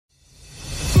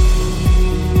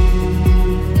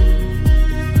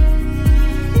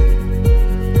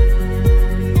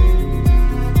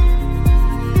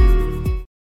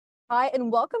Hi,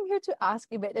 and welcome here to Ask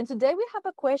Yvette. And today we have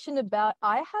a question about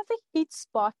I have a heat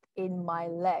spot in my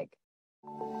leg.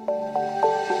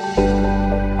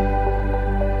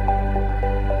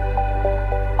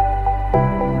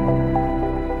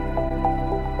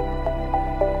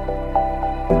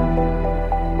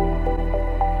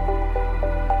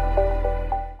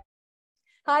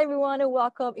 Hi everyone and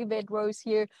welcome, Yvette Rose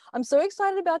here. I'm so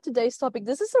excited about today's topic.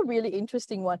 This is a really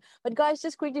interesting one. But guys,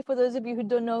 just quickly for those of you who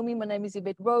don't know me, my name is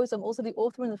Yvette Rose. I'm also the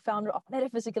author and the founder of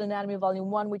Metaphysical Anatomy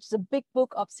Volume 1, which is a big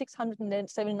book of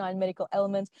 679 medical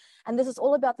ailments. And this is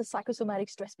all about the psychosomatic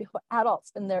stress for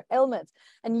adults and their ailments.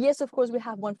 And yes, of course, we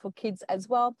have one for kids as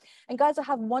well. And guys, I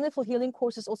have wonderful healing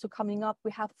courses also coming up.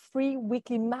 We have free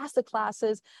weekly master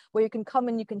classes where you can come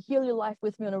and you can heal your life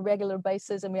with me on a regular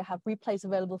basis. And we have replays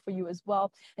available for you as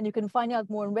well. And you can find out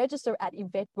more and register at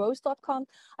YvetteRose.com.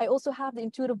 I also have the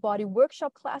Intuitive Body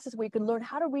Workshop classes where you can learn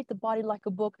how to read the body like a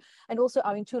book, and also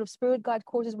our Intuitive Spirit Guide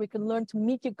courses where you can learn to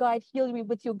meet your guide, heal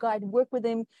with your guide, work with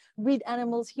him, read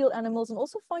animals, heal animals, and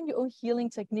also find your own healing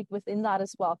technique within that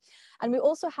as well. And we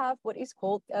also have what is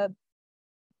called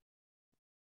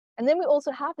and then we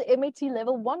also have the MAT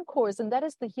Level 1 course, and that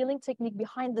is the healing technique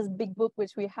behind this big book,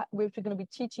 which we're going to be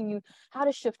teaching you how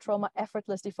to shift trauma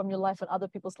effortlessly from your life and other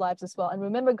people's lives as well. And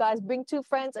remember, guys, bring 2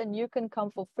 friends and you can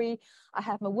come for free. I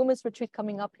have my women's retreat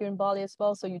coming up here in Bali as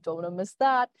well, so you don't want to miss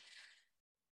that.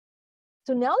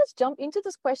 So now let's jump into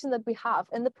this question that we have.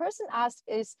 And the person asked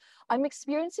is, I'm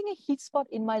experiencing a heat spot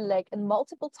in my leg and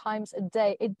multiple times a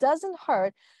day. It doesn't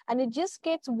hurt and it just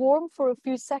gets warm for a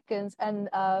few seconds and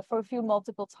for a few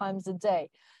multiple times a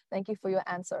day. Thank you for your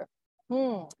answer.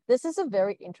 This is a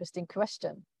very interesting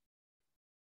question.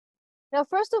 Now,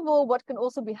 first of all, what can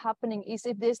also be happening is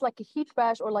if there's like a heat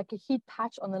rash or like a heat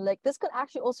patch on the leg, this can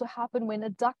actually also happen when a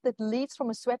duct that leads from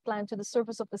a sweat gland to the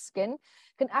surface of the skin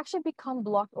can actually become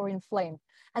blocked or inflamed.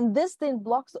 And this then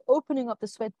blocks the opening of the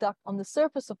sweat duct on the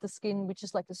surface of the skin, which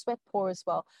is like the sweat pore as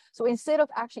well. So instead of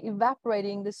actually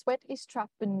evaporating, the sweat is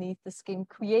trapped beneath the skin,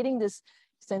 creating this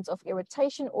sense of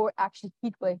irritation or actually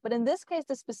heat wave. But in this case,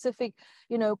 the specific,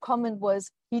 comment was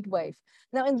heat wave.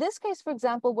 Now, in this case, for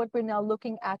example, what we're now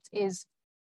looking at is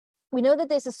we know that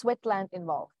there's a sweat gland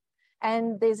involved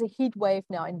and there's a heat wave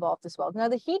now involved as well. Now,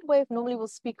 the heat wave normally will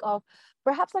speak of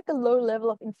perhaps like a low level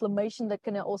of inflammation that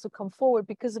can also come forward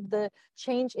because of the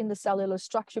change in the cellular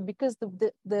structure, because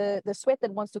the sweat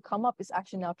that wants to come up is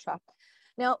actually now trapped.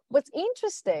 Now, what's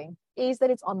interesting is that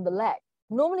it's on the leg.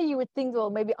 Normally, you would think, well,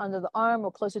 maybe under the arm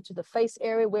or closer to the face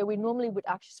area where we normally would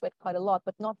actually sweat quite a lot,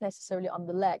 but not necessarily on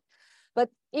the leg. But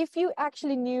if you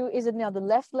actually knew, is it now the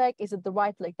left leg? Is it the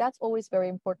right leg? That's always very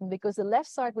important because the left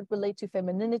side would relate to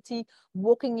femininity,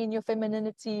 walking in your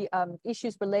femininity,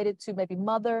 issues related to maybe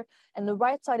mother. And the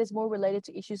right side is more related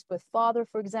to issues with father,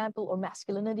 for example, or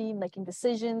masculinity, making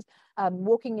decisions,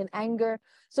 walking in anger.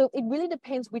 So it really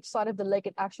depends which side of the leg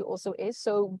it actually also is.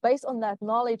 So based on that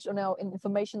knowledge or now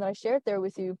information that I shared there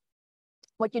with you,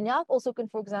 what you now also can,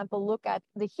 for example, look at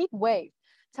the heat wave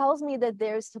tells me that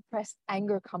there's suppressed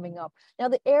anger coming up. Now,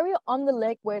 the area on the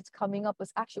leg where it's coming up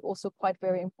is actually also quite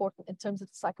very important in terms of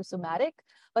the psychosomatic.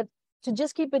 But to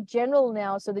just keep it general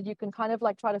now so that you can kind of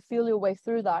like try to feel your way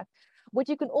through that, what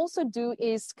you can also do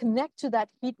is connect to that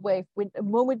heat wave with a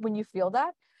moment when you feel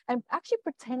that and actually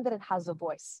pretend that it has a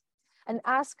voice and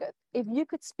ask it, if you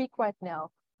could speak right now,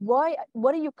 what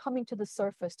are you coming to the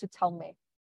surface to tell me?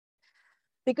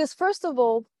 Because first of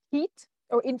all, heat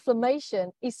or inflammation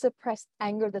is suppressed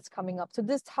anger that's coming up. So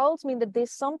this tells me that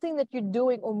there's something that you're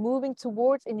doing or moving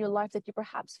towards in your life that you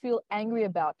perhaps feel angry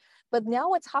about. But now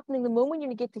what's happening, the moment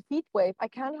you get the heat wave, I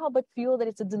can't help but feel that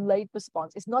it's a delayed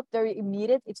response. It's not very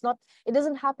immediate. It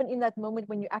doesn't happen in that moment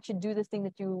when you actually do the thing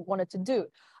that you wanted to do.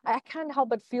 I can't help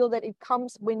but feel that it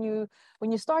comes when you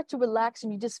start to relax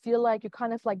and you just feel like you're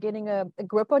kind of like getting a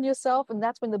grip on yourself. And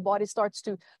that's when the body starts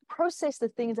to process the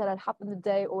things that had happened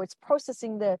today, or it's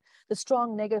processing the strong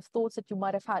negative thoughts that you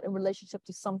might have had in relationship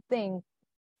to something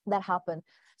that happened.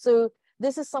 So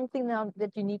this is something now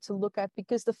that you need to look at,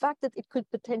 because the fact that it could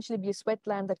potentially be a sweat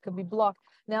gland that could be blocked.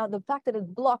 Now, the fact that it's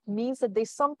blocked means that there's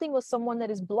something or someone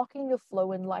that is blocking your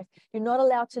flow in life. You're not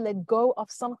allowed to let go of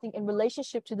something in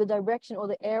relationship to the direction or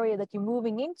the area that you're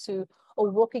moving into or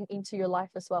walking into your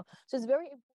life as well. So it's very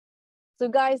important. So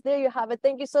guys, there you have it.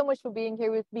 Thank you so much for being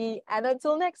here with me. And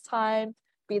until next time,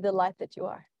 be the light that you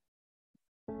are.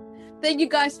 Thank you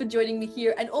guys for joining me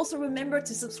here. And also remember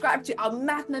to subscribe to our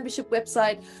math membership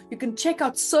website. You can check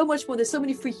out so much more. There's so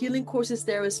many free healing courses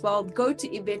there as well. Go to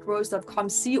YvetteRose.com,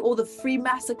 see all the free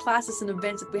master classes and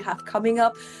events that we have coming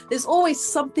up. There's always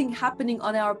something happening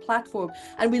on our platform.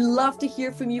 And we love to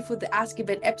hear from you for the Ask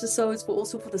Yvette episodes, but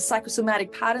also for the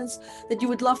psychosomatic patterns that you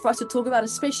would love for us to talk about,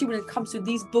 especially when it comes to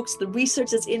these books, the research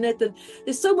that's in it. And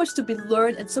there's so much to be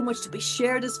learned and so much to be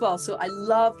shared as well. So I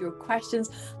love your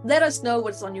questions. Let us know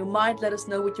what's on your mind. Let us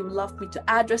know what you would love me to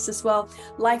address as well.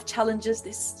 Life challenges,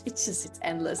 it's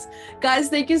endless. Guys,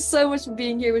 thank you so much for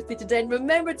being here with me today. And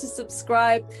remember to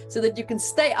subscribe so that you can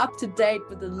stay up to date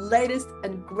with the latest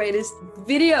and greatest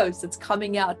videos that's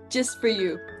coming out just for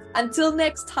you. Until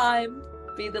next time,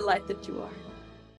 be the light that you are.